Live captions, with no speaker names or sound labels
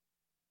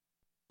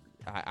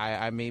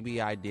I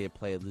maybe I did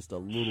play just a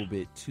little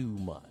bit too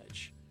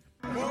much.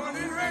 Oh,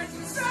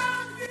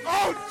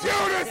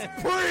 Judas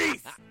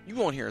Priest! You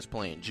won't hear us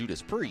playing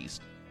Judas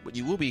Priest, but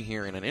you will be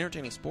hearing an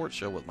entertaining sports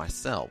show with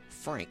myself,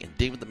 Frank, and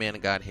David the Man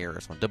of God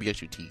Harris on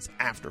WXUT's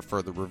After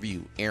Further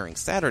Review, airing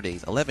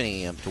Saturdays 11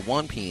 a.m. to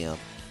 1 p.m.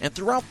 and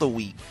throughout the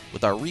week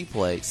with our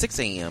replay 6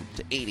 a.m.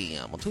 to 8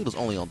 a.m. on Toledo's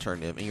only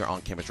alternative and your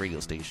on-campus radio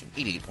station,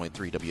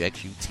 88.3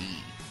 WXUT.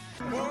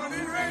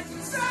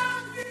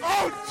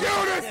 Oh,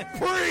 Judas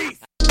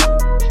Priest!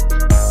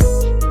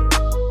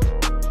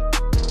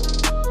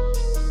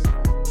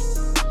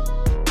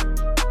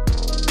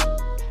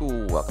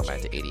 Ooh, welcome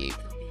back to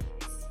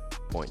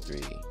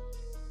 88.3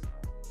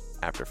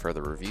 After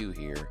Further Review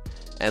here,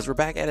 as we're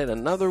back at it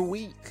another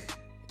week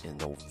in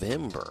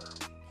November,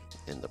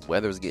 and the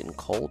weather's getting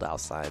cold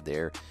outside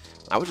there.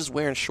 I was just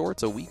wearing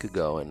shorts a week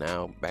ago, and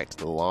now back to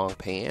the long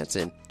pants,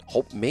 and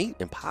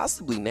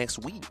possibly next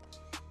week.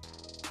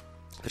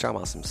 They're talking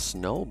about some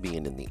snow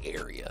being in the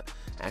area.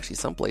 Actually,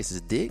 some places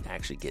did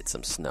actually get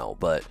some snow,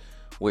 but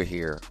we're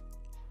here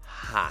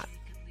hot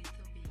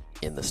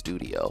in the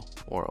studio.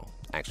 Or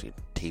actually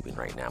taping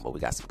right now, but we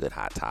got some good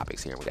hot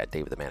topics here. And we got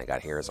David the Man of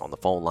God Harris on the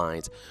phone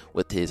lines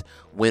with his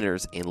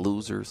winners and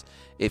losers.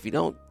 If you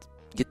don't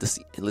get to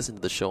listen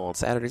to the show on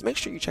Saturdays, make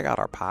sure you check out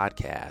our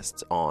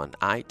podcasts on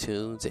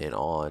iTunes and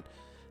on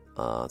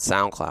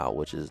SoundCloud,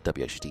 which is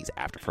WXUT's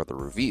After Further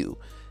Review.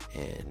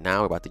 And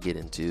now we're about to get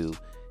into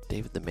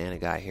David the Man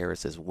of God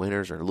Harris's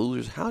winners or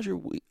losers. How's your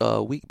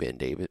week been,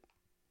 David?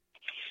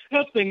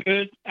 That's been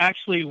good.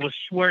 Actually, was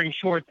wearing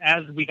shorts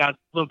as we got a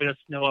little bit of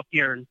snow up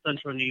here in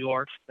central New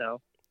York. So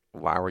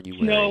why were you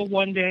snow wearing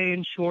one day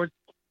and shorts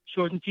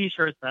and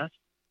t-shirts?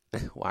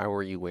 Why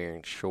were you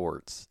wearing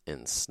shorts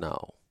in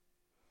snow?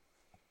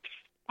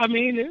 I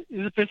mean,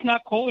 if it's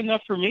not cold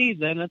enough for me,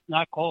 then it's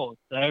not cold.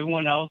 So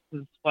everyone else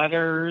is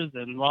sweaters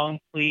and long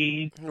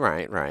sleeves.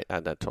 Right. I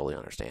totally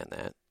understand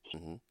that.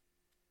 Mm-hmm.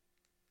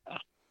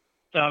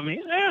 So I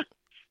mean,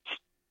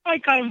 I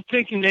kind of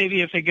thinking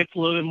maybe if it gets a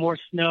little bit more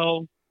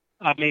snow,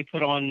 I may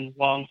put on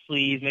long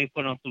sleeves, may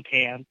put on some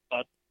pants.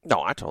 But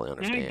no, I totally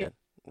understand.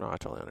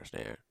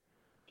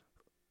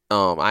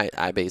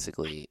 I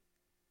basically,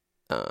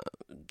 to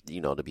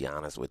be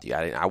honest with you,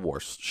 I wore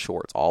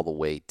shorts all the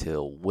way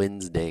till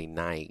Wednesday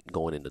night,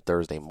 going into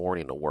Thursday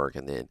morning to work,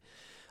 and then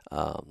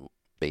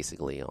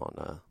basically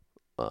on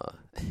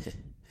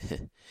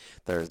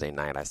Thursday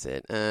night I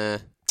said,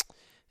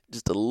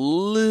 just a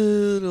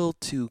little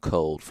too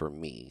cold for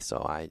me,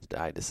 so I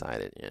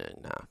decided,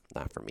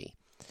 not for me.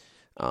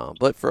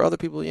 But for other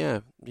people,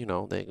 if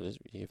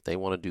they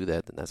want to do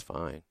that, then that's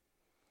fine.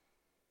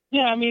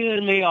 Yeah, I mean,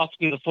 it may also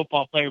be the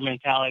football player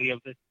mentality of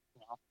it.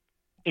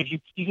 If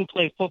you can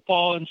play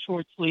football in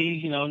short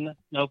sleeves, no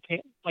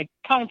pants, like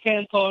kind of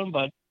pants on,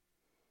 but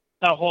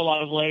not a whole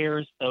lot of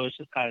layers, so it's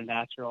just kind of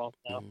natural.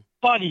 So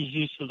body's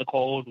used to the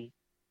cold, and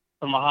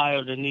from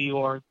Ohio to New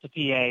York to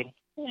PA,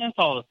 it's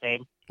all the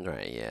same.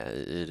 Right? Yeah,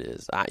 it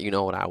is.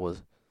 What I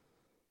was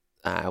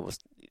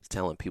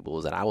telling people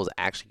was that I was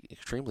actually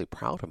extremely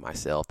proud of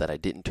myself that I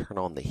didn't turn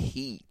on the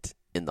heat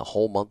in the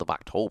whole month of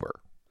October.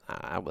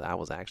 I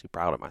was actually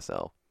proud of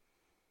myself.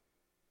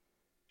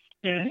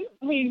 Yeah,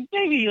 I mean,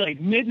 maybe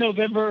like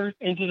mid-November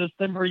into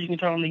December you can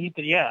turn on the heat,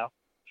 but yeah.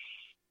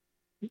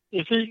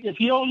 If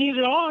you don't need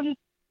it on,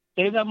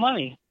 save that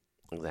money.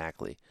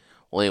 Exactly.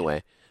 Well,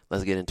 anyway,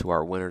 let's get into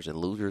our winners and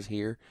losers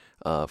here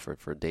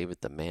for David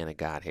the Man of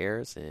God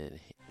Harris. And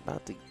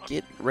about to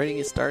get ready to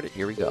get started.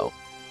 Here we go.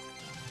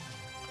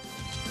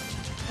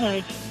 All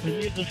right,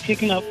 just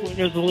kicking up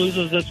winners and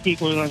losers this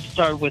week. We're going to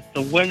start with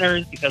the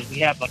winners because we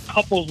have a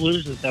couple of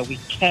losers that we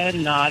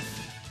cannot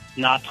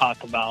not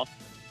talk about.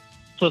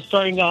 So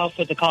starting off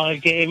with the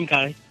college game,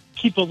 kind of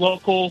keep it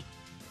local.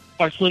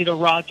 Our Toledo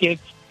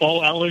Rockets,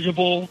 bowl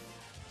eligible,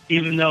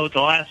 even though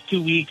the last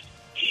 2 weeks,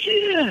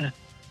 didn't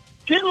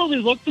really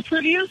look the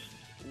prettiest.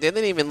 They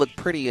didn't even look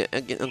pretty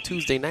on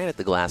Tuesday night at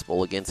the Glass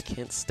Bowl against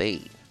Kent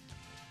State.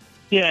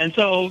 Yeah, and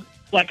so,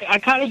 I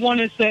kind of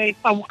wanted to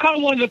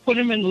put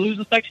him in the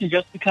loser section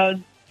just because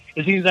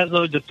it seems as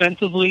though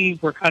defensively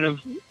we're kind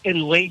of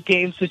in late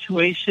game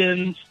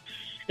situations.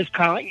 It's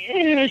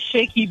kind of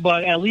shaky,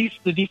 but at least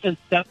the defense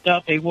stepped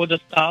up. They would have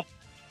stopped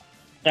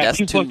that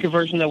two-point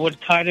conversion that would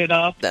have tied it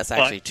up. That's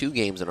actually 2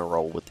 games in a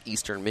row with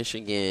Eastern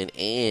Michigan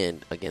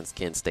and against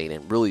Kent State,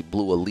 and really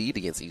blew a lead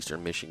against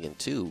Eastern Michigan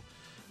too.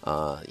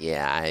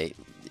 The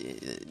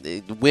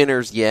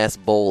winners, yes,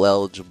 bowl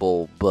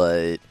eligible,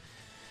 but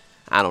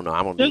I don't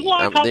know. There's a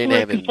lot of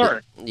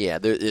concern. Yeah,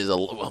 there's a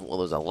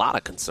lot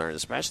of concern,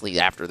 especially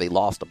after they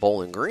lost to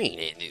Bowling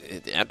Green.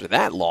 After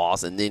that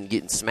loss, and then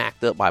getting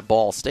smacked up by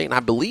Ball State, and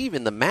I believe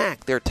in the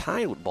MAC they're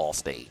tied with Ball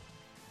State.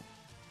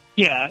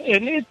 Yeah,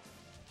 and it's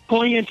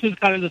going into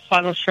kind of this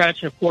final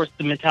stretch. Of course,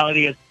 the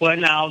mentality is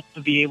went out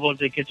to be able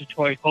to get to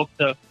Detroit. Hope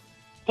that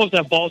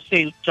Ball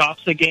State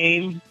drops a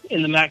game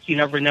in the MAC. You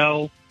never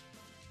know,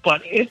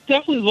 but it's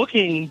definitely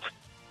looking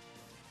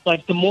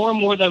like the more and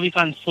more that we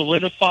kind of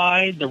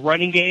solidify the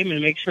running game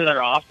and make sure that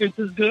our offense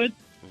is good,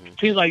 It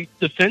seems like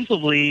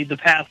defensively the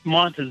past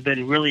month has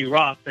been really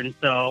rough. And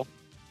so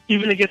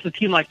even against a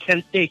team like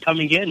Kent State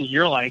coming in,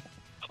 you're like,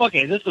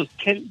 okay, this was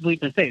Kent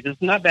State. This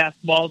is not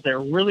basketball. They're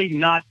really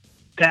not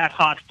that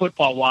hot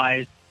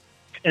football-wise.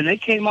 And they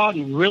came out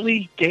and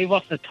really gave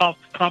us a tough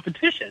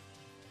competition,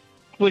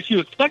 which you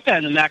expect that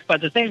in the MAC. But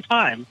at the same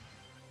time,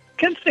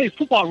 Kent State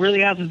football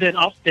really hasn't been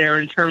up there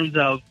in terms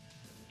of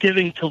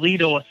giving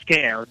Toledo a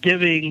scare,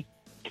 giving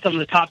some of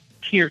the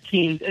top-tier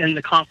teams in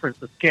the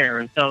conference a scare.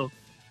 And so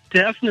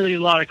definitely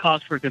a lot of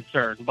cause for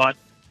concern. But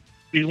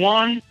we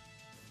won.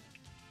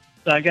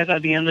 So I guess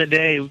at the end of the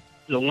day,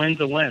 the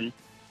win's a win.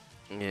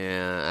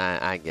 Yeah,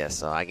 I guess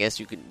so. I guess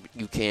you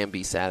can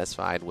be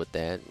satisfied with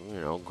that.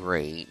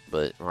 Great.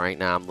 But right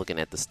now I'm looking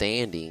at the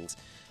standings.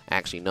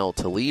 Actually, no,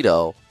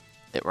 Toledo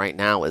right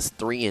now is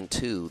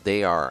 3-2.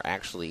 They are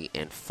actually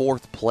in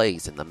 4th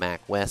place in the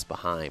MAC West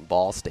behind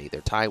Ball State.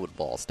 They're tied with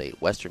Ball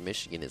State. Western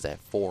Michigan is at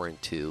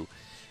 4-2,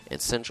 and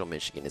Central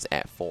Michigan is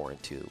at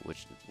 4-2,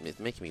 which is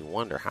making me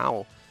wonder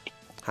how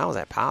is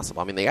that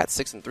possible? I mean, they got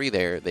 6-3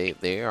 there.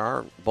 They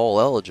are bowl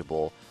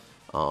eligible.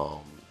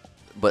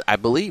 But I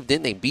believe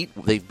they've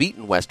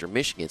beaten Western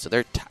Michigan, so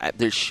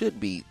they should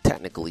be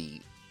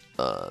technically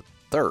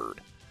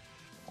third,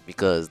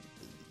 because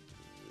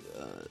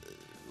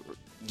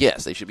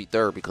yes, they should be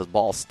third because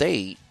Ball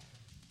State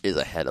is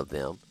ahead of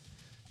them,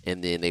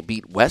 and then they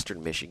beat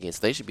Western Michigan, so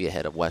they should be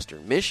ahead of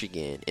Western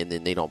Michigan, and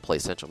then they don't play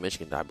Central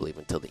Michigan, I believe,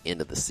 until the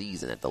end of the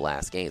season at the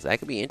last game. So that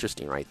could be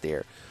interesting right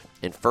there.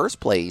 In first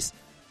place,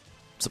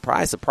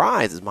 surprise,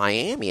 surprise, is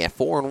Miami at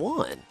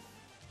 4-1.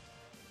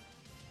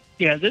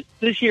 Yeah,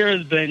 this year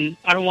has been,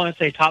 I don't want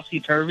to say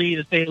topsy-turvy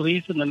to say the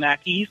least in the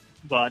MAC East,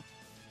 but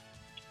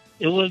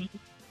it was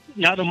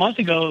not a month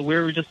ago we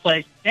were just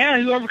like, yeah,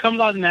 whoever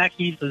comes out of the MAC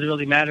East doesn't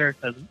really matter,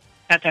 because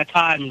at that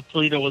time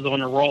Toledo was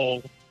on a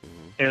roll.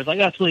 It was like,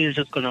 Toledo's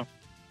just going to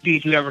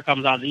beat whoever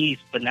comes out of the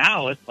East. But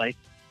now it's like,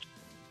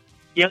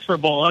 yes, we're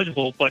bowl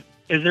eligible, but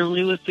is there a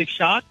realistic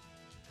shot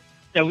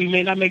that we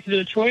may not make it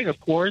to Detroit?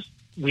 Of course,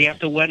 we have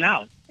to win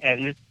out.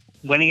 And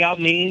winning out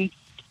means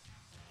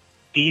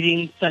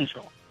beating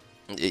Central.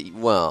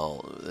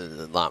 Well,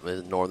 a lot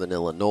in Northern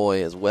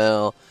Illinois as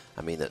well.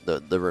 I mean,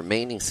 the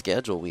remaining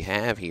schedule we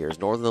have here is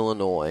Northern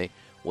Illinois,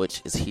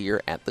 which is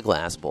here at the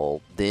Glass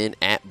Bowl, then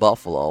at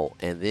Buffalo,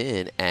 and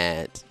then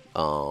at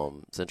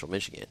Central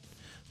Michigan.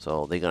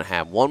 So they're going to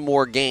have one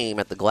more game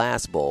at the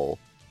Glass Bowl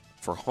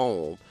for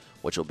home,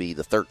 which will be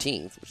the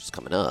 13th, which is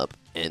coming up,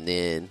 and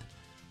then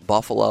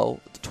Buffalo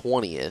the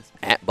 20th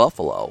at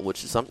Buffalo,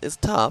 which is it's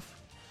tough,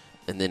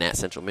 and then at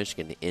Central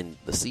Michigan to end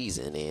the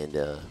season, and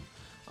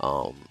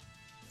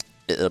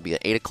it'll be an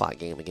 8 o'clock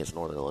game against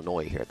Northern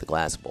Illinois here at the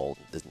Glass Bowl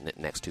this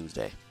next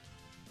Tuesday.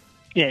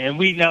 Yeah, and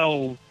we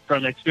know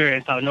from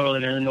experience how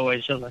Northern Illinois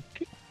is just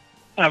like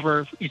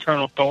ever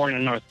eternal thorn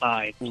in our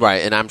side.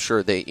 Right, and I'm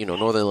sure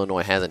Northern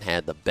Illinois hasn't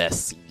had the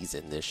best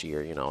season this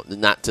year,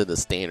 not to the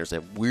standards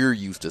that we're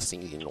used to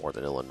seeing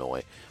Northern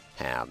Illinois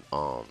have.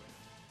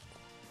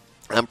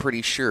 I'm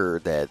pretty sure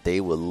that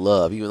they would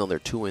love, even though they're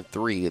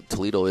 2-3,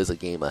 Toledo is a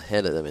game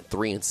ahead of them and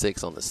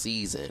 3-6 on the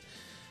season.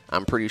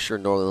 I'm pretty sure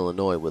Northern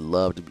Illinois would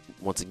love to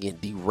once again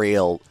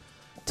derail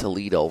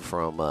Toledo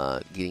from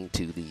getting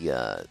to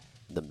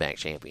the MAC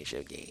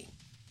championship game.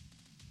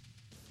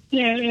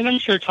 Yeah, and I'm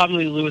sure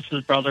Tommy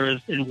Lewis's brother is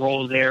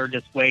enrolled there,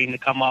 just waiting to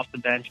come off the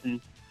bench and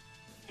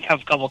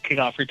have a couple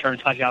kickoff return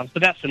touchdowns.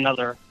 But that's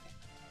another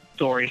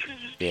story.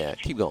 Yeah,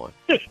 keep going.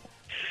 All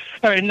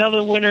right,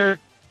 another winner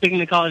in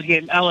the college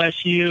game,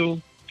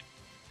 LSU.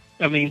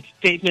 I mean,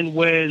 statement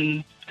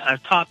win,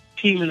 top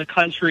team in the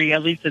country,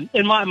 at least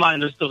in my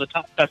mind, they're still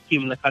the best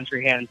team in the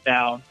country, hands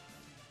down.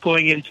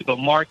 Going into a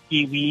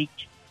marquee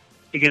week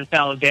against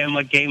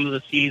Alabama, game of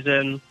the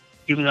season,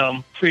 even though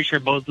I'm pretty sure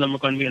both of them are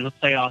going to be in the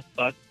playoffs.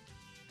 But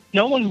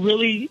no one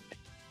really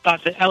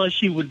thought that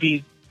LSU would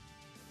be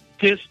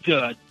this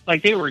good.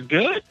 Like, they were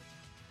good.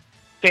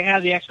 They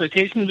had the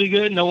expectation to be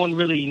good. No one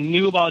really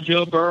knew about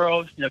Joe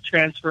Burrow,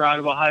 transfer out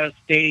of Ohio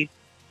State.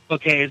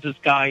 Okay, is this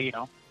guy,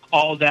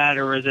 all that,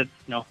 or is it,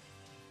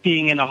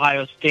 being in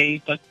Ohio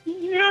State? But,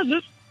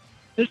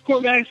 this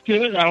quarterback's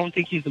good. I don't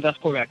think he's the best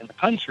quarterback in the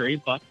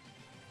country, but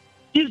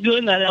he's good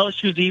in that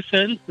LSU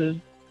defense is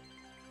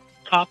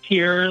top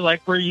tier,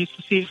 like we're used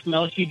to seeing from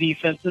LSU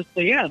defenses.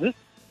 So, yeah, this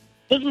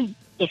is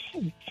the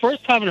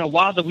first time in a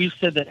while that we've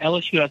said that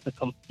LSU has a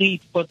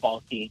complete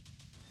football team.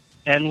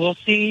 And we'll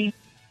see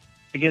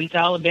against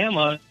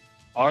Alabama,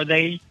 are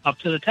they up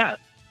to the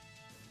test?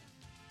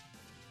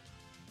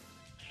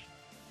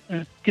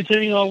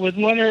 Continuing on with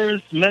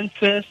winners,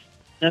 Memphis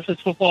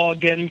football,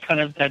 again, kind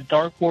of that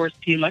dark horse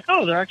team, like,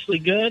 oh, they're actually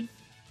good.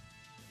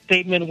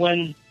 Statement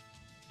win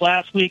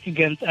last week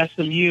against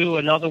SMU,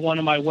 another one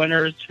of my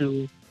winners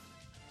who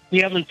we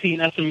haven't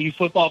seen SMU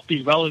football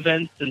be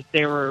relevant since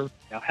they were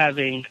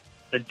having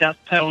the death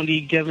penalty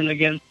given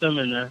against them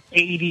in the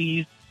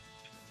 80s.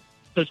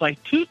 So it's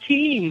like two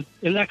teams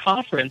in that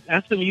conference,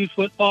 SMU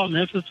football,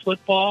 Memphis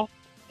football.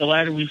 The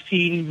latter we've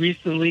seen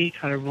recently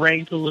kind of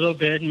ranked a little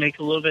bit and make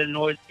a little bit of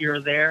noise here or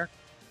there.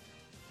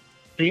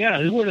 So,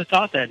 yeah, who would have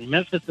thought that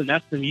Memphis and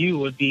SMU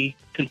would be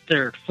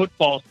considered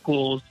football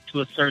schools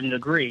to a certain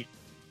degree?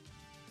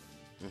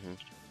 Mhm.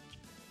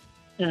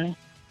 Yeah.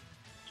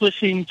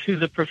 Switching to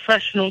the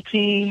professional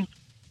team,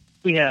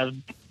 we have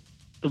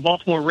the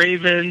Baltimore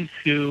Ravens,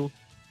 who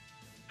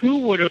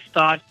would have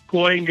thought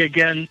going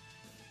against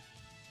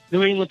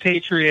New England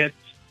Patriots,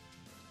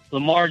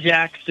 Lamar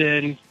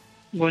Jackson,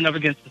 going up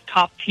against the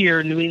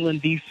top-tier New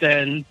England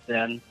defense,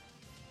 and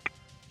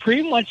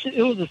pretty much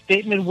it was a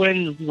statement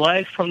win,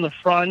 led from the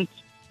front.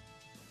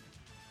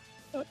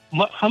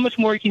 How much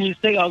more can you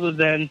say other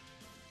than,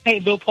 hey,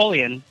 Bill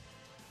Polian?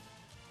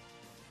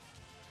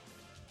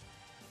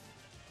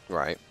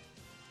 Right.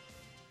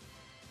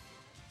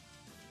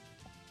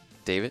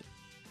 David?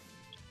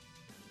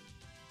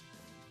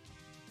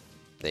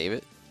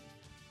 David?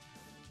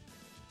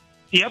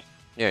 Yep.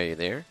 Yeah, are you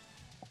there?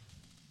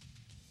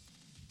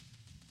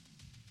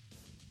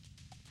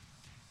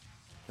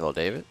 Hello,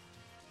 David?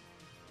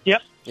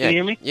 Yep. Yeah, Can you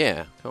hear me?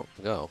 Yeah, go.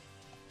 All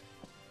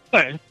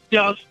right.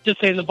 Yeah, I was just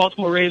saying the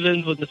Baltimore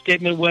Ravens with the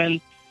statement win,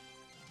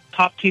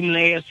 top team in the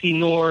AFC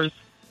North,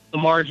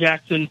 Lamar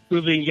Jackson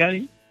proving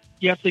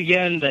yet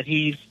again that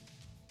he's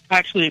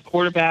actually a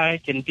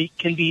quarterback and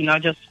can be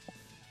not just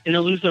an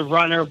elusive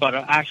runner, but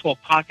an actual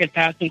pocket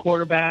passing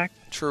quarterback.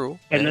 True.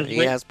 And he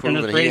has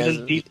proven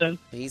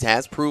he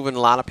has proven a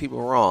lot of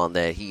people wrong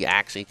that he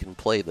actually can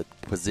play the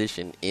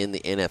position in the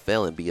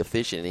NFL and be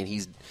efficient, and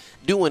he's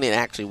doing it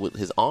actually with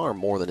his arm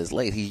more than his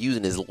legs. He's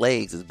using his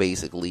legs as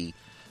basically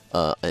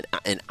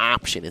an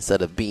option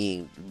instead of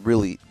being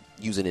really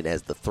using it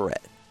as the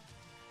threat.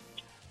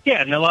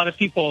 Yeah, and a lot of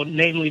people,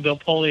 namely Bill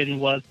Polian,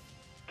 was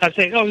kind of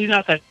saying, "Oh, he's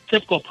not that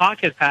typical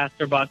pocket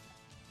passer," but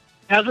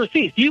as we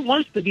see, he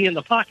wants to be in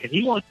the pocket.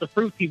 He wants to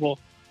prove people,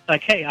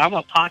 like, hey, I'm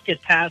a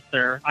pocket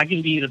passer. I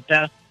can be the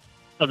best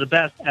of the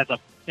best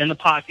in the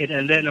pocket,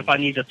 and then if I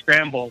need to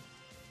scramble,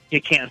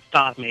 you can't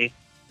stop me.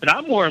 But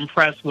I'm more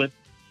impressed with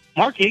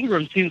Mark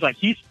Ingram. Seems like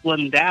he's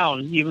slimmed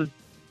down. He was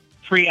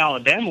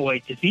pre-Alabama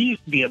weight. He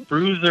used to be a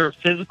bruiser,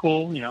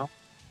 physical,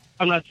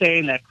 I'm not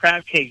saying that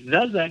Crab Cakes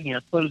does that,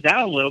 slims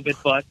down a little bit,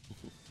 but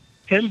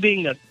him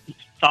being a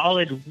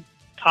solid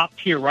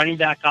top-tier running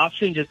back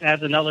option just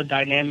adds another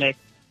dynamic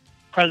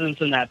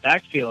presence in that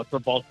backfield for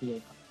Baltimore.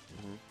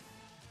 Mm-hmm.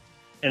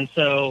 And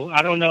so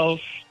I don't know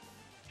if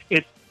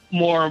it's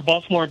more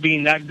Baltimore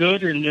being that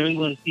good or New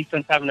England's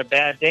defense having a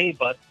bad day,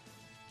 but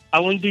I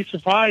wouldn't be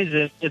surprised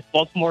if it's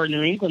Baltimore and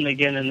New England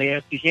again in the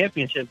AFC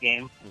Championship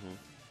game.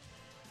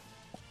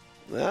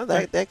 Mm-hmm. Well,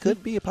 that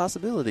could be a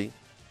possibility.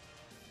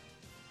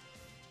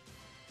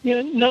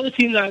 Another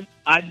team that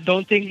I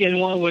don't think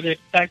anyone would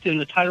expect in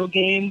the title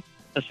game,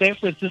 the San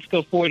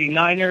Francisco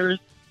 49ers.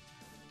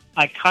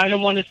 I kind of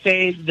want to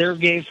say their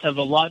games have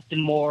a lot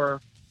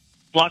more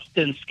luck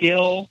than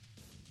skill.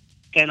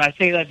 And I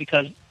say that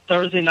because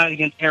Thursday night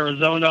against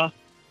Arizona,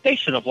 they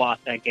should have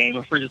lost that game,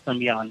 if we're just going to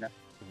be honest.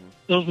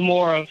 Mm-hmm. It was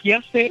more of,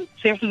 yes, San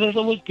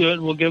Francisco was good.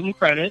 We'll give them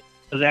credit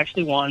because they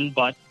actually won.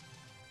 But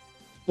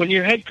when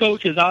your head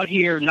coach is out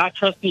here not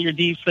trusting your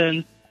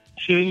defense,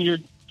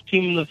 shooting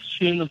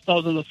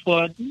themselves in the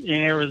foot in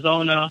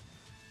Arizona,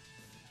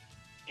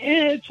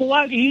 it's a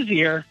lot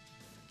easier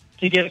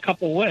to get a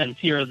couple wins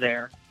here or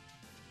there.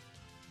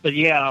 But,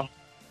 yeah,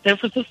 San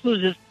Francisco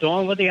is just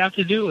doing what they have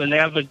to do, and they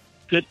have a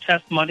good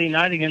test Monday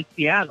night against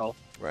Seattle.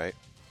 Right.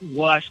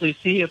 We'll actually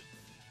see if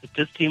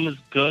this team is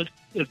good.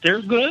 If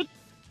they're good,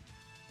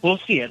 we'll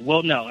see it.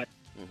 We'll know it.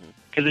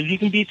 Because if you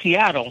can beat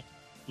Seattle,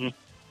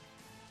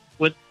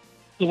 with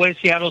the way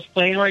Seattle's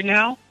playing right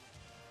now,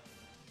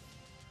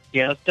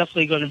 yeah, it's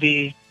definitely going to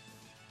be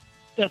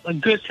a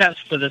good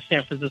test for the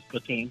San Francisco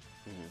team.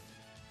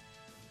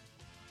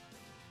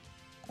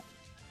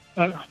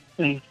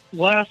 And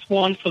last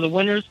one for the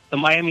winners, the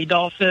Miami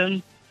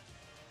Dolphins.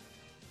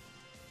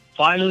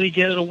 Finally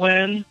get a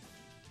win.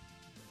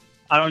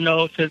 I don't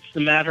know if it's a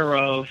matter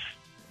of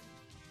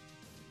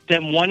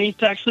them wanting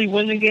to actually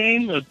win the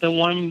game or them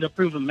wanting to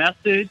prove a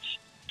message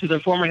to their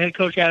former head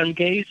coach, Adam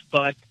Gase,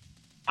 but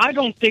I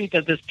don't think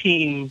that this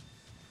team,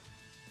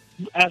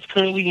 as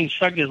currently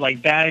constructed, is was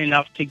bad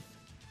enough to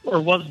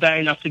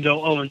go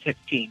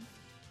 0-16.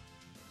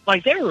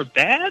 They were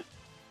bad,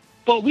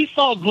 but we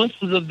saw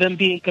glimpses of them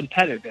being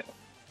competitive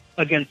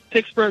against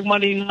Pittsburgh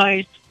Monday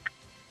night,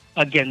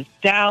 against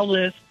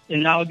Dallas,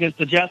 and now against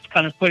the Jets,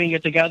 kind of putting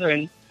it together.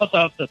 And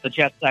also that the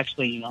Jets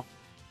actually,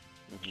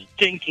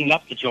 stinking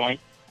up the joint.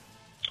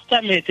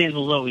 That made things a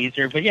little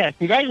easier. But, yeah,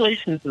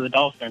 congratulations to the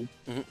Dolphins.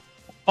 Mm-hmm.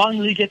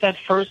 Finally get that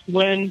first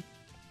win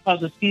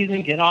of the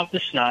season, get off the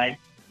schneid.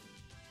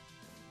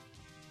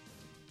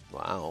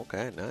 Wow,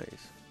 okay,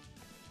 nice.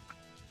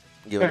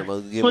 Giving them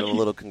a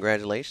little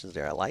congratulations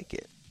there. I like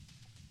it.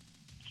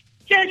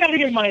 Yeah, I got to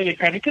give Miami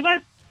credit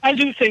because I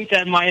do think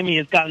that Miami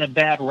has gotten a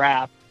bad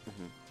rap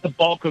the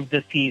bulk of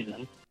this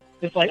season.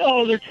 It's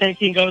they're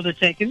tanking, they're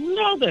tanking.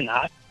 No, they're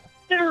not.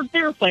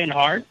 They're playing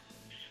hard.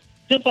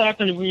 Just what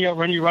happens when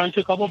you run into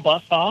a couple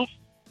busts off.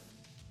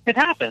 It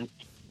happens.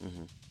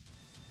 Mm-hmm.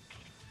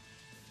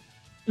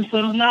 And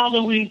so now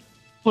that we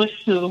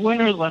switch to the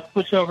winners. Let's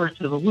switch over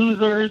to the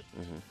losers.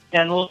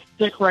 And we'll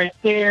stick right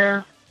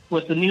there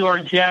with the New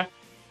York Jets.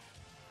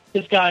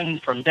 It's gotten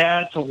from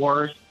bad to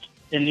worse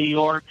in New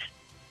York.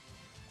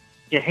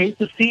 You hate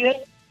to see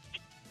it,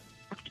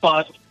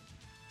 but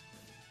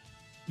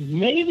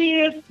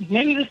maybe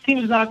this team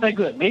is not that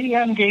good. Maybe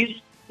Adam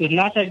Gase is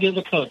not that good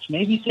of a coach.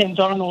 Maybe Sam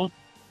Darnold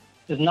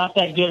is not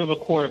that good of a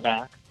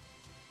quarterback.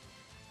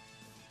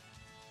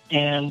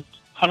 And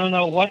I don't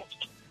know what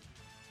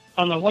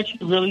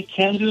you really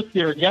can do if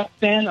you're a Jets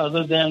fan,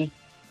 other than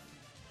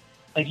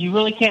you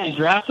really can't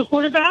draft a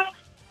quarterback,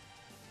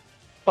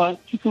 but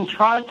you can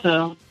try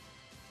to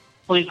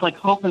at least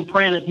hope and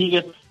pray that he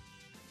gets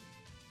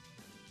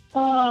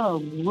a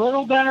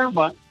little better.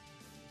 But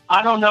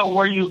I don't know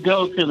where you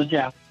go to the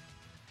Jets.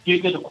 Do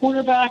you go to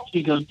quarterback? Do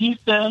you go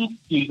defense?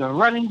 Do you go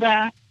running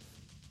back?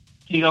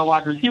 Do you go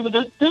wide receiver?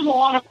 There's a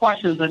lot of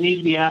questions that need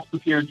to be asked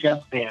if you're a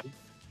Jets fan.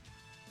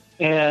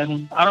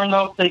 And I don't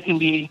know if they can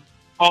be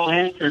all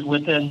answered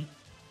within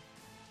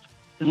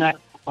the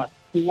next,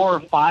 4 or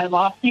 5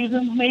 off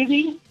seasons,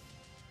 maybe?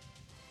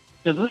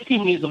 Because this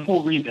team needs a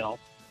full rebuild,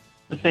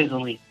 to say the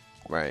least.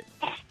 Right.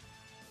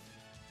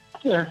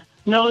 Sure.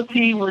 No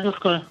team, we're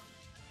just going to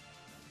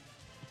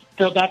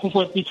go back and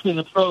forth between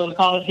the pro and the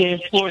college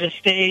games. Florida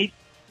State,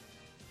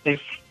 they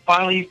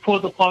finally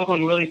pulled the plug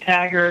on Willie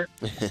Taggart.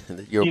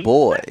 Your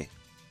boy.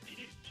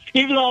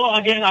 Even though,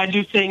 again, I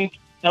do think,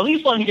 at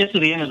least let them get to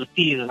the end of the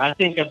season. I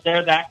think if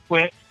they're that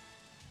quick,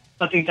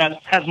 I think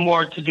that has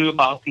more to do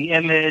about the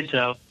image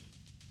of,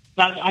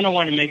 I don't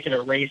want to make it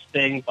a race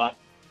thing, but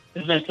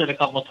it's been said a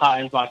couple of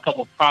times by a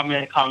couple of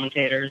prominent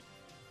commentators.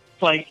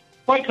 It's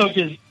white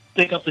coaches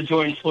think up to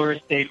join Florida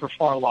State for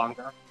far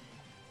longer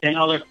than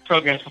other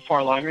programs for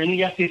far longer. In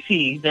the SEC,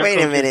 wait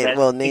a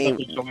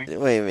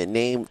minute.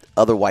 Name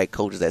other white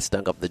coaches that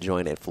stunk up the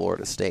joint at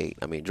Florida State.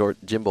 I mean,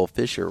 Jimbo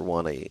Fisher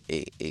won a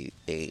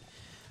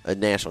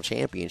national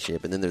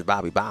championship, and then there's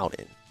Bobby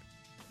Bowden.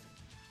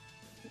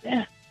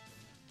 Yeah.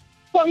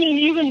 Well, I mean,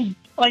 even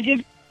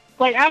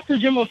after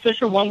Jimbo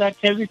Fisher won that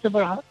championship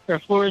for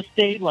Florida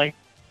State,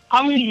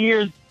 how many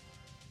years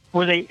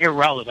were they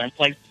irrelevant?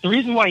 The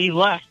reason why he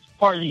left,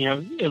 part of,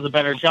 is a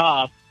better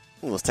job.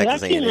 It was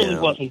Texas A&M. That team really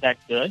wasn't that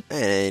good.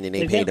 And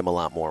they paid him a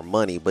lot more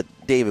money. But,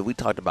 David, we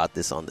talked about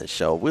this on the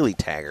show. Willie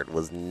Taggart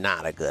was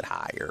not a good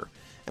hire.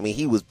 I mean,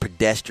 he was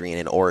pedestrian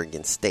in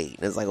Oregon State.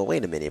 And it's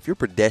wait a minute. If you're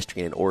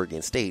pedestrian in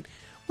Oregon State,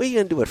 what are you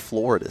going to do at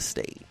Florida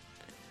State?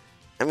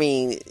 I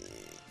mean,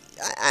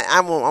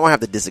 I'm going to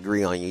have to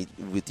disagree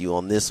with you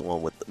on this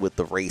one with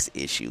the race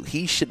issue.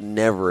 He should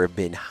never have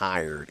been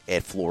hired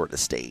at Florida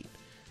State.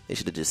 They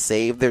should have just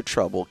saved their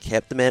trouble,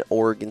 kept him at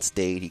Oregon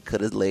State. He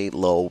could have laid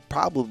low,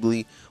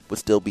 probably would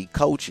still be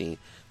coaching.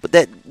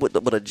 But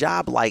with a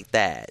job like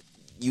that,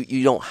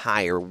 you don't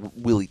hire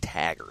Willie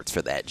Taggart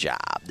for that job.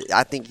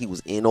 I think he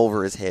was in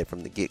over his head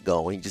from the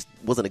get-go, and he just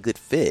wasn't a good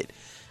fit.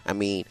 I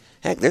mean,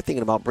 heck, they're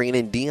thinking about bringing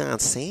in Deion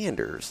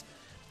Sanders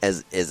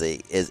as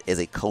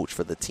a coach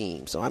for the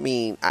team. So, I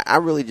mean, I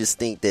really just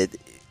think that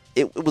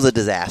it was a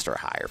disaster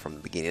hire from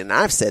the beginning. And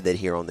I've said that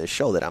here on this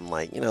show that I'm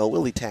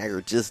Willie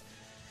Taggart just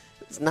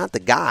is not the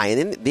guy.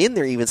 And then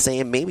they're even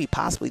saying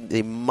possibly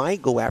they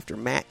might go after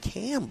Matt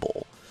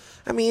Campbell.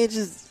 I mean,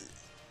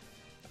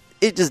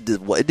 it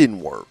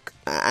didn't work.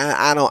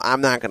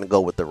 I'm not going to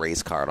go with the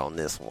race card on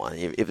this one.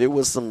 If there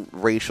was some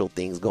racial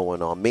things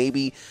going on,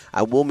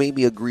 I will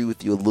agree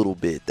with you a little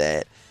bit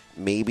that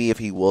maybe if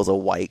he was a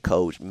white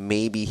coach,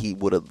 maybe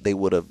they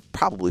would have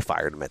probably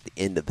fired him at the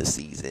end of the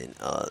season.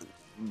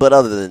 But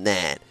other than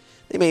that,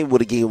 they maybe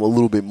would have gave him a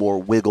little bit more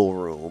wiggle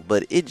room.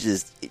 But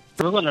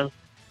we're going to,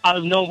 out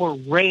of nowhere,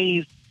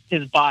 raise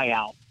his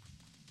buyout.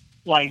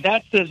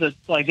 That says that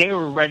they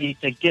were ready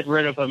to get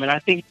rid of him. And I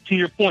think, to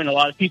your point, a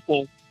lot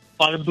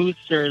of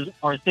boosters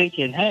are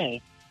thinking,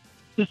 hey,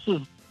 this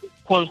is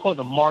quote-unquote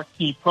a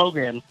marquee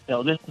program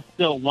still. This is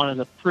still one of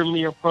the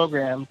premier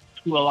programs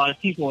to a lot of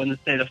people in the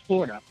state of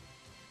Florida.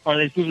 Are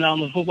they moving out on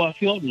the football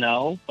field?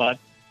 No,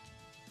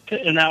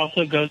 and that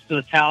also goes to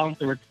the talent,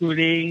 the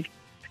recruiting,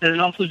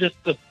 and also just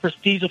the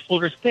prestige of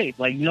Florida State.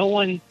 No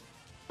one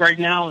right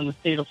now in the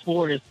state of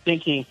Florida is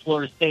thinking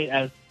Florida State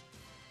as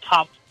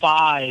top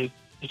 5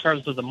 in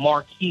terms of the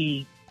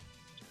marquee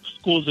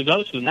schools to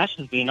go to, and that's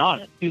just being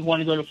honest. People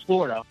want to go to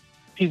Florida.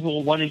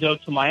 People want to go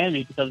to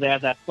Miami because they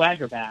have that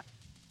swagger back.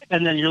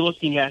 And then you're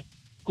looking at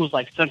schools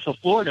like Central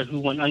Florida, who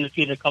went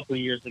undefeated a couple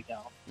of years ago.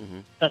 Mm-hmm.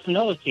 That's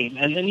another team.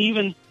 And then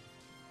even,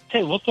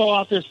 we'll throw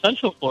out there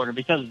Central Florida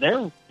because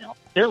they're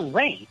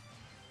ranked.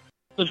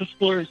 Central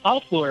Florida and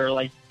South Florida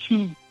are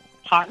two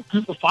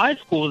group of 5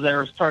 schools that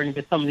are starting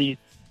to get some of these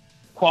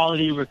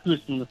quality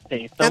recruits in the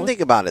state. So and think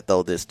about it,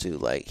 though, this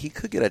too. He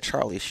could get a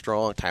Charlie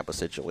Strong type of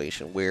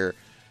situation where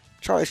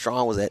Charlie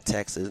Strong was at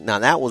Texas. Now,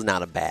 that was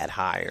not a bad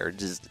hire.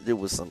 Just there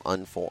was some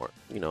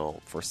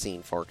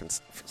unforeseen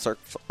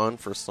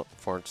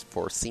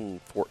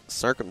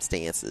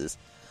circumstances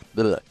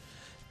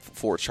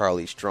for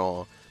Charlie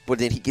Strong. But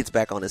then he gets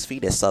back on his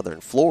feet at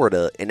Southern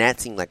Florida, and that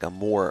seemed like a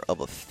more of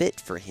a fit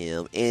for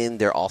him, and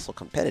they're also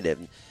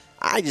competitive.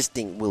 I just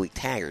think Willie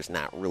Taggart's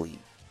not really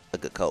a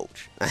good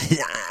coach. I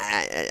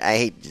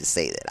hate to just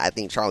say that. I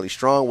think Charlie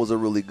Strong was a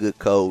really good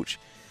coach,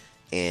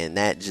 and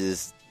that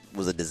just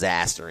was a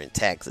disaster in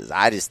Texas.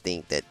 I just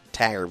think that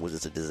Taggart was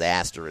just a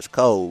disastrous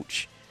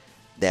coach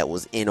that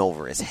was in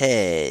over his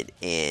head,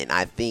 and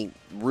I think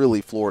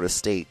really Florida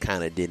State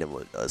kind of did him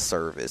a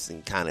service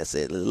and kind of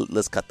said,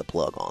 let's cut the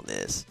plug on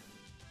this.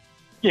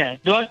 Yeah,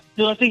 do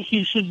I think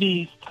he should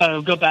be kind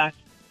of go back,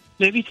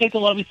 maybe take a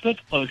Lovie Smith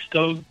approach,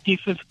 go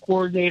defensive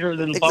coordinator,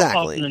 then bump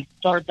up and then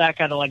start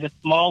back at a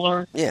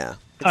smaller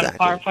kind of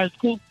firefighter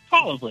school?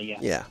 Probably,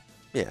 yeah.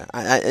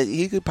 Yeah.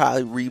 He could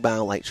probably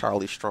rebound like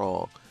Charlie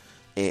Strong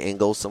and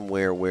go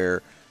somewhere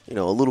where,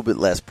 a little bit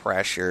less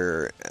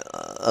pressure,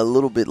 a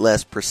little bit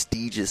less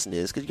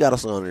prestigiousness. Because you got to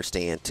also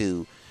understand,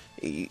 too,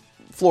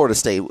 Florida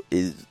State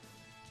is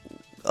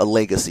a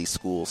legacy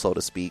school, so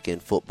to speak, in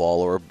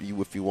football, or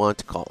if you want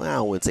to call it, I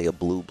wouldn't say a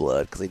blue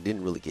blood, because they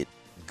didn't really get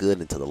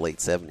good until the late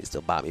 70s,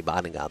 till Bobby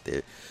Botting out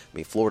there. I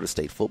mean, Florida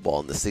State football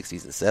in the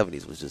 60s and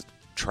 70s was just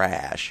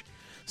trash.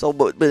 So,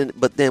 but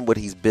then what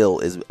he's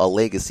built is a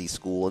legacy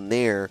school, and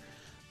they're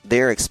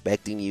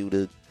expecting you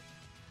to,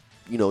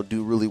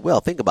 do really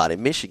well. Think about it,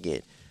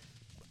 Michigan.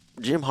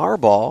 Jim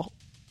Harbaugh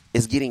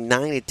is getting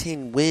 9 to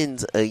 10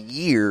 wins a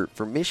year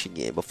for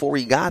Michigan. Before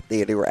he got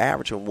there, they were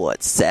averaging,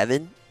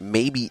 7,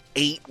 maybe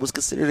 8 was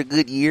considered a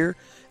good year.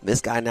 And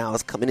this guy now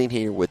is coming in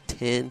here with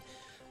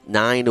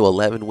 9 to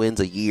 11 wins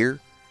a year.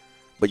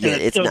 But yeah,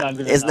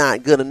 it's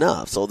not good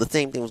enough. So the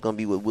same thing was going to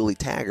be with Willie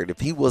Taggart. If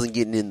he wasn't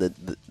getting in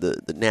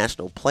the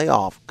national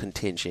playoff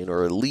contention,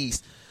 or at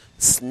least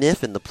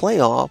sniffing the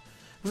playoff,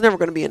 it was never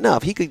going to be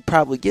enough. He could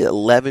probably get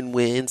 11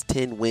 wins,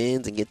 10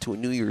 wins, and get to a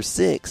New Year's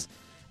 6.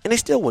 And they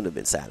still wouldn't have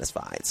been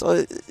satisfied.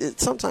 So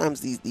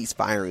sometimes these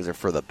firings are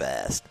for the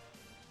best.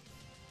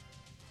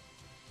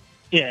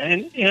 Yeah,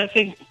 and I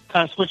think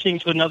kind of switching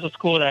to another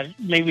school that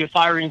maybe a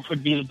firing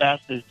would be the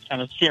best is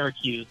kind of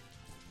Syracuse.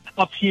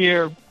 Up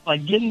here,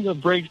 getting the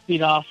brakes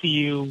beat off of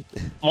you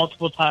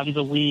multiple times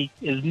a week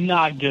is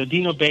not good.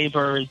 Dino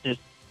Babers is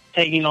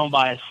taking on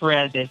by a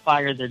thread. They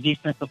fired their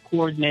defensive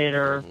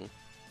coordinator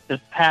this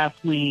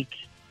past week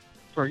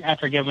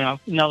after giving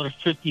up another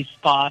 50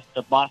 spots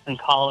to Boston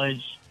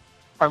College,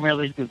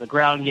 primarily through the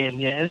ground game.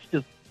 Yeah, it's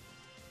just,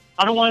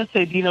 I don't want to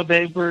say Dino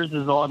Babers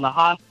is on the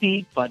hot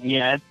seat, but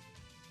yeah, it's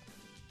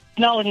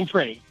not looking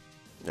pretty.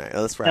 All right,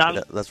 let's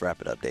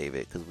wrap it up,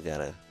 David, because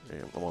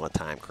I'm on a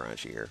time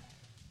crunch here.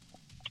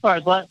 All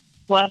right,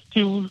 last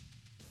two,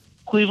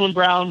 Cleveland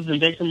Browns and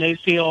Baker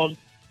Mayfield.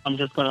 I'm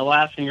just going to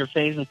laugh in your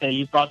face and say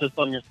you brought this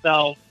on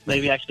yourself.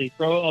 Maybe actually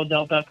throw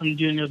Odell Beckham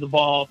Jr. the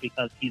ball,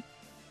 because he's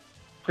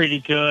pretty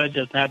good.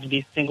 Doesn't have to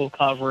be single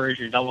coverage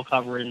or double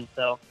coverage.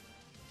 So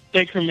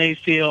Baker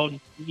Mayfield,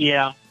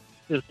 yeah,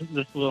 this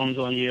one's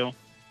on you.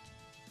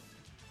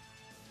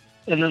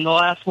 And then the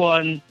last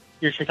one,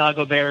 your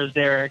Chicago Bears,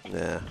 Derek.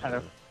 Yeah. Kind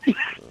of.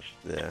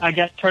 Yeah. I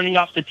guess turning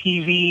off the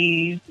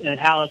TV at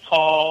Hallis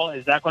Hall,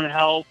 is that going to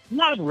help?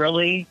 Not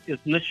really,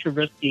 because Mitch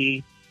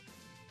Trubisky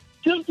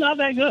just not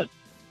that good.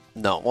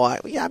 No, well,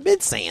 I've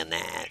been saying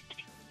that.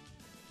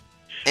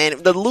 And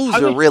the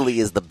loser really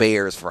is the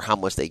Bears for how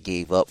much they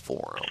gave up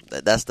for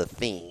them. That's the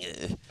thing.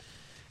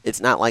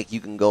 It's not like you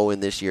can go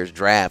in this year's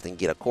draft and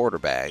get a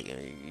quarterback.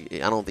 I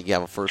don't think you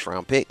have a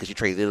first-round pick because you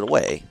traded it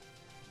away.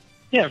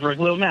 Yeah, for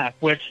Khalil Mack,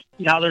 which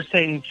now they're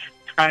saying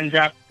try and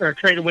draft or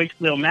trade away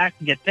Khalil Mack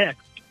to get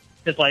picks.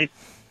 It's like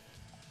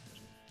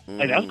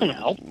that's going to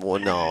help. Well,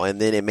 no,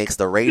 and then it makes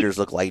the Raiders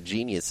look like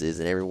geniuses,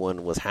 and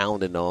everyone was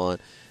hounding on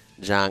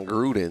John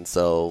Gruden.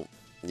 So,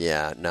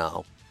 yeah,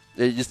 no.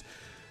 It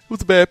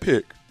was a bad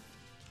pick.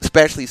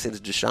 Especially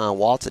since Deshaun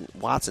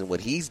Watson,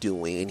 what he's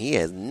doing, and he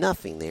has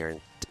nothing there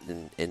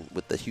in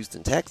with the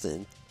Houston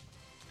Texans.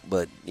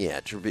 But, yeah,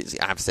 Trubisky,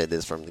 I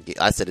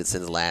said it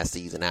since last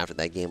season after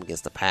that game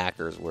against the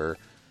Packers where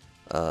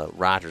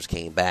Rodgers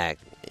came back.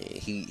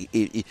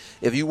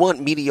 If you want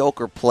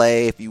mediocre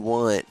play, if you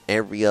want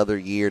every other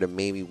year to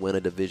maybe win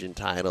a division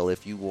title,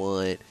 if you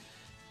want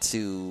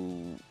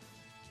to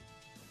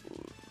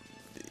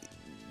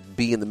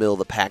be in the middle of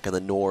the pack in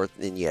the North,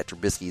 then yeah,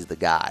 Trubisky's the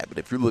guy. But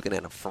if you're looking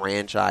at a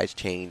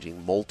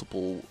franchise-changing,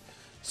 multiple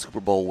Super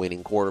Bowl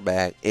winning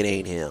quarterback, it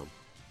ain't him.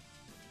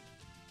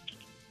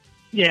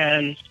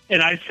 Yeah,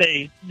 and I'd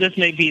say this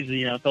may be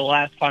the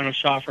last final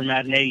shot for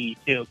Matt Nagy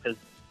too, because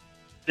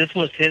this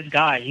was his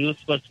guy. He was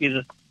supposed to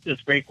be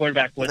this great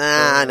quarterback. No.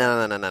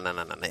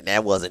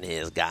 That wasn't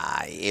his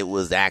guy. It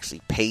was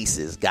actually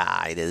Pace's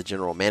guy, the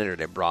general manager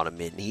that brought him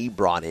in. He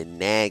brought in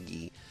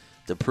Nagy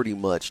to pretty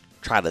much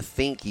try to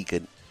think he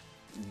could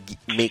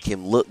make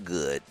him look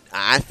good.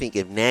 I think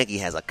if Nagy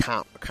has a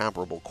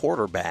comparable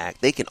quarterback,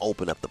 they can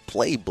open up the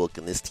playbook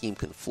and this team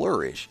can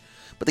flourish.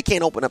 But they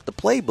can't open up the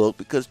playbook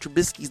because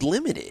Trubisky's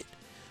limited.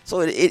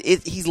 So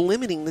he's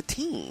limiting the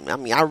team. I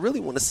mean, I really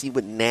want to see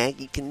what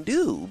Nagy can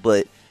do,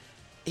 but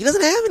he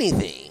doesn't have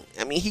anything.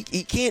 I mean,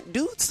 he can't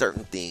do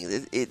certain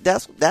things.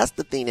 That's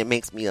the thing that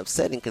makes me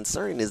upset and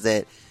concerned is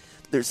that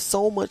there's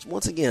so much,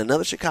 once again,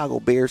 another Chicago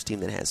Bears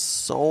team that has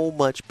so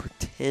much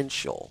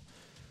potential.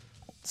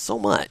 So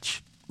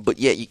much. But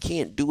yet you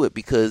can't do it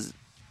because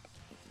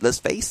let's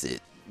face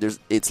it,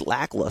 it's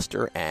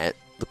lackluster at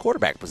the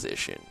quarterback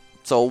position.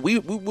 So we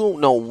won't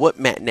know what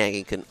Matt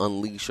Nagy can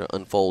unleash or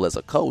unfold as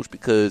a coach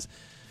because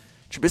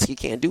Trubisky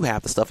can't do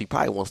half the stuff he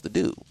probably wants to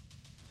do.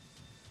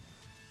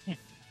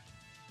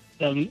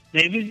 So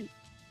maybe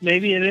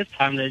it is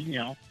time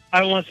to, I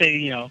don't want to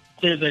say,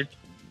 clear the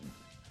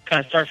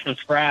kind of start from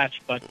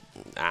scratch, but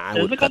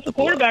there's a couple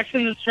quarterbacks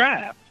in this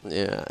draft.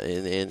 Yeah,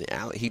 and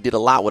he did a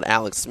lot with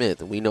Alex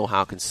Smith, and we know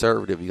how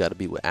conservative you got to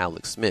be with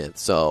Alex Smith.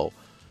 So,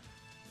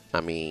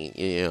 I mean,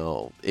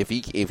 if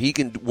he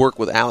can work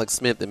with Alex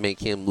Smith and make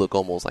him look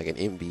almost like an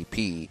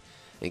MVP,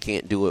 and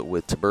can't do it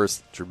with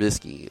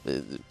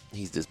Trubisky,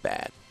 he's just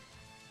bad.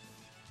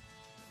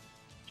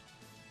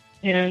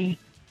 And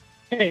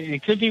hey,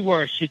 it could be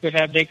worse. You could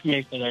have Baker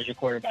Mayfield as your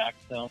quarterback.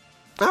 So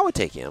I would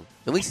take him.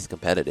 At least he's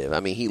competitive. I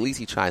mean, at least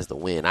he tries to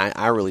win.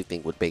 I really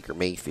think with Baker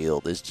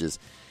Mayfield, it's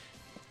just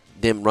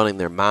them running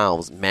their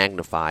mouths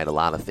magnified a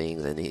lot of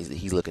things, and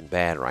he's looking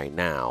bad right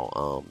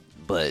now.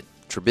 But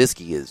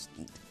Trubisky's,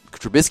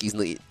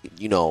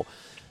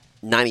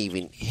 not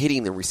even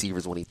hitting the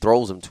receivers when he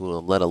throws them to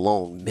them, let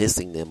alone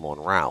missing them on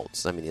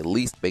routes. I mean, at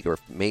least Baker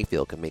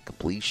Mayfield can make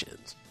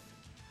completions.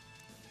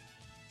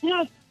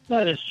 Yeah,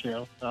 that is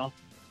true. So,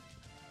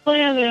 well,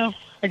 yeah,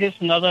 I guess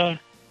another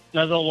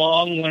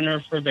long winter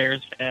for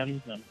Bears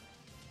fans.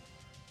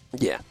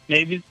 Yeah.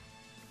 Maybe.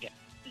 Yeah.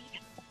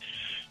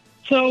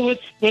 So with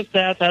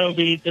that'll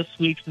be this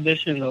week's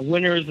edition of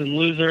Winners and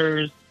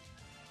Losers.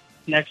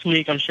 Next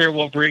week, I'm sure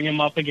we'll bring him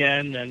up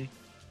again, and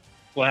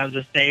we'll have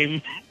the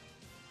same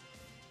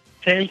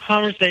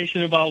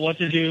conversation about what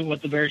to do,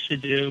 what the Bears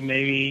should do.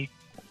 Maybe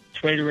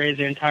trade to raise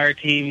the entire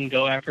team,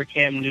 go after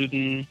Cam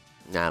Newton.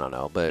 I don't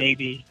know, but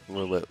maybe.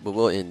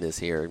 We'll end this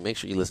here. Make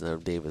sure you listen to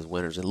David's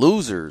Winners and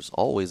Losers,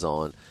 always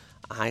on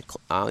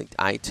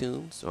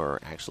iTunes, or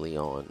actually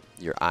on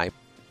your iPhone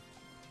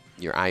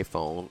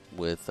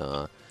with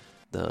the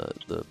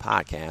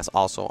podcast.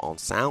 Also on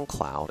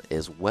SoundCloud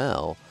as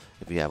well,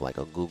 if you have like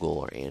a Google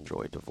or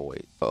Android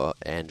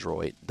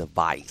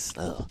device.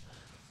 Ugh.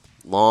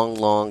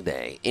 Long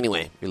day.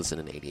 Anyway, you're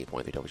listening to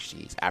 88.3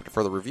 WGs. After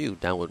further review,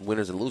 down with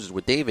Winners and Losers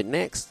with David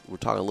next. We're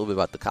talking a little bit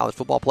about the college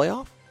football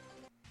playoff.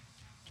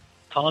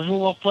 College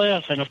football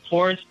playoffs, and of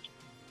course,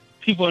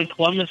 people in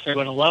Columbus are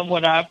going to love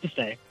what I have to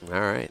say. All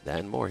right, that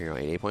and more here on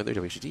 88.3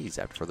 WGs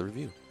after further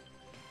review.